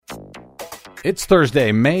It's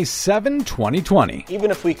Thursday, May 7, 2020.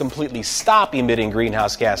 Even if we completely stop emitting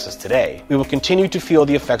greenhouse gases today, we will continue to feel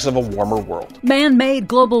the effects of a warmer world. Man-made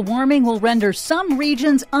global warming will render some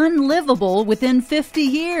regions unlivable within 50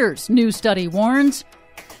 years, new study warns.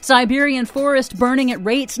 Siberian forest burning at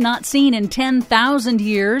rates not seen in 10,000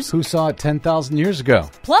 years. Who saw it 10,000 years ago?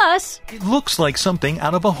 Plus, it looks like something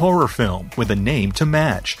out of a horror film with a name to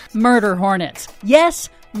match. Murder hornets. Yes,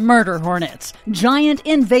 murder hornets. Giant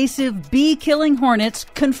invasive bee-killing hornets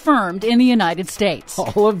confirmed in the United States.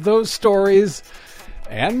 All of those stories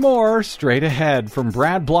and more straight ahead from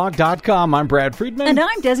BradBlog.com. I'm Brad Friedman. And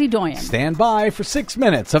I'm Desi Doyen. Stand by for 6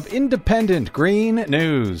 minutes of independent green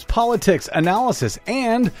news, politics, analysis,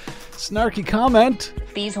 and snarky comment.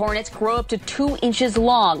 These hornets grow up to 2 inches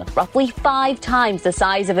long, roughly 5 times the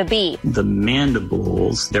size of a bee. The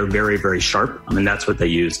mandibles, they're very, very sharp. I mean, that's what they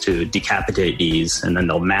use to decapitate bees, and then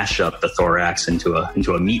they'll mash up the thorax into a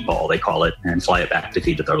meatball, they call it, and fly it back to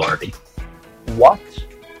feed to their larvae. What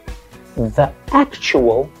the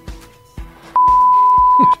actual...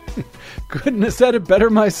 Couldn't have said it better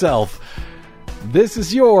myself. This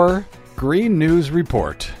is your Green News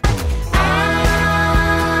Report.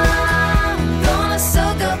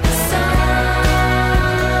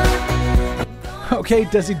 Okay,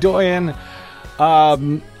 Desi Doyen,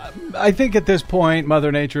 I think at this point,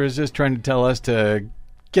 Mother Nature is just trying to tell us to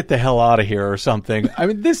get the hell out of here or something. I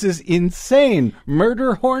mean, this is insane.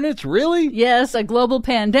 Murder hornets, really? Yes, a global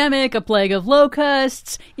pandemic, a plague of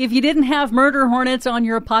locusts. If you didn't have murder hornets on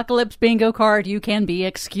your apocalypse bingo card, you can be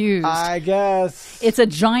excused. I guess. It's a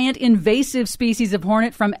giant invasive species of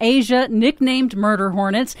hornet from Asia, nicknamed murder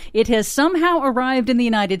hornets. It has somehow arrived in the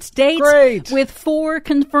United States. Great. With 4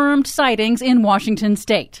 confirmed sightings in Washington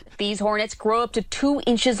state. These hornets grow up to 2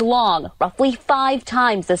 inches long, roughly 5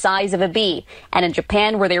 times the size of a bee. And in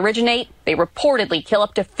Japan, where they originate, they reportedly kill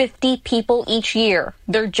up to 50 people each year.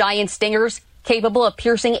 They're giant stingers capable of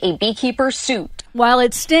piercing a beekeeper's suit. While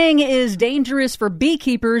its sting is dangerous for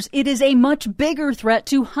beekeepers, it is a much bigger threat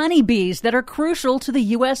to honeybees that are crucial to the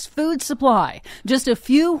U.S. food supply. Just a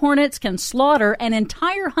few hornets can slaughter an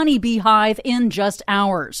entire honeybee hive in just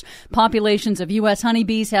hours. Populations of U.S.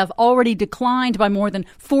 honeybees have already declined by more than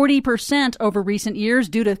 40% over recent years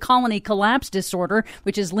due to colony collapse disorder,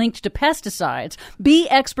 which is linked to pesticides. Bee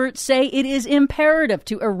experts say it is imperative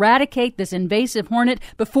to eradicate this invasive hornet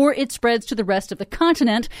before it spreads to the rest of the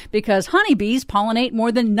continent because honeybees pollinate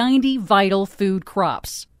more than 90 vital food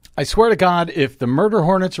crops. I swear to God, if the murder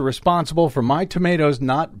hornets are responsible for my tomatoes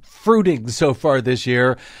not fruiting so far this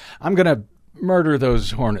year, I'm going to murder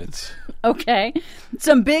those hornets. Okay.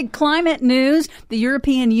 Some big climate news. The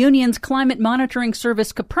European Union's climate monitoring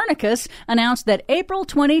service Copernicus announced that April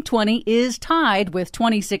 2020 is tied with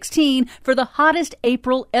 2016 for the hottest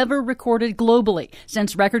April ever recorded globally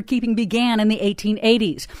since record-keeping began in the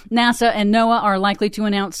 1880s. NASA and NOAA are likely to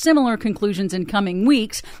announce similar conclusions in coming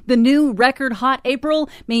weeks. The new record hot April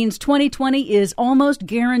means 2020 is almost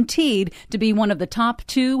guaranteed to be one of the top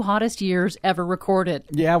 2 hottest years ever recorded.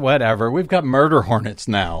 Yeah, whatever. We've got murder hornets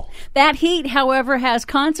now. That heat, however, has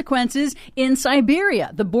consequences in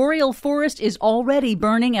Siberia. The boreal forest is already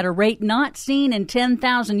burning at a rate not seen in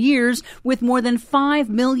 10,000 years with more than 5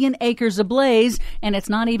 million acres ablaze, and it's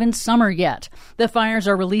not even summer yet. The fires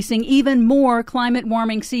are releasing even more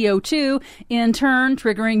climate-warming CO2, in turn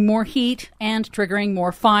triggering more heat and triggering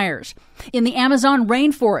more fires. In the Amazon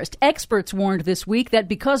rainforest, experts warned this week that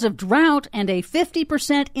because of drought and a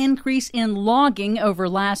 50% increase in logging over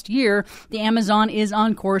last year, the Amazon is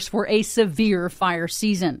on course for a severe fire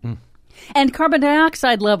season. And carbon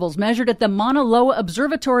dioxide levels measured at the Mauna Loa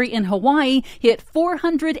Observatory in Hawaii hit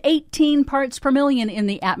 418 parts per million in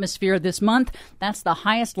the atmosphere this month. That's the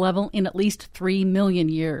highest level in at least 3 million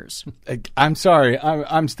years. I'm sorry.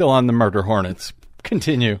 I'm still on the murder hornets.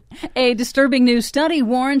 Continue. A disturbing new study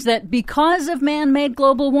warns that because of man-made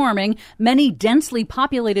global warming, many densely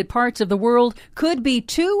populated parts of the world could be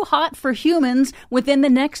too hot for humans within the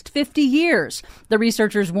next 50 years. The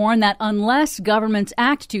researchers warn that unless governments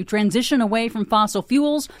act to transition away from fossil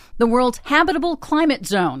fuels, the world's habitable climate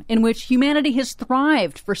zone, in which humanity has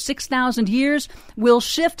thrived for 6,000 years, will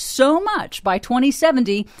shift so much by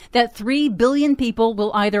 2070 that 3 billion people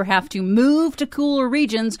will either have to move to cooler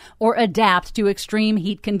regions or adapt to extreme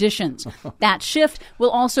heat conditions. That shift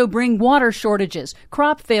will also bring water shortages,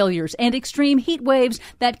 crop failures, and extreme heat waves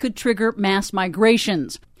that could trigger mass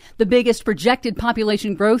migrations. The biggest projected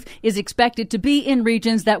population growth is expected to be in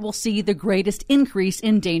regions that will see the greatest increase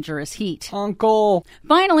in dangerous heat. Uncle.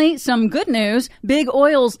 Finally, some good news. Big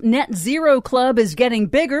Oil's net zero club is getting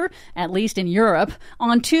bigger, at least in Europe.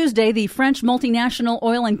 On Tuesday, the French multinational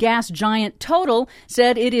oil and gas giant Total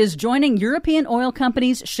said it is joining European oil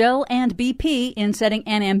companies Shell and BP in setting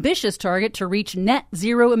an ambitious target to reach net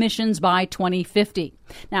zero emissions by 2050.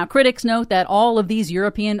 Now, critics note that all of these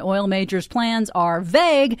European oil majors' plans are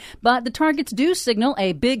vague, but the targets do signal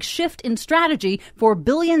a big shift in strategy for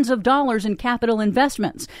billions of dollars in capital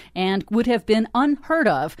investments and would have been unheard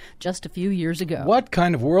of just a few years ago. What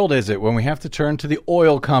kind of world is it when we have to turn to the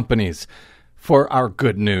oil companies for our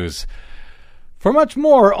good news? For much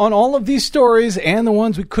more on all of these stories and the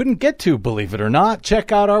ones we couldn't get to, believe it or not,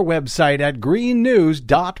 check out our website at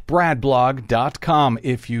greennews.bradblog.com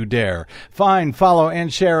if you dare. Find, follow,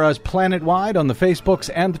 and share us planet-wide on the Facebooks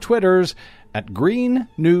and the Twitters at Green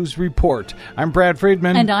News Report. I'm Brad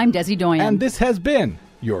Friedman. And I'm Desi Doyen. And this has been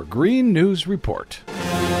your Green News Report.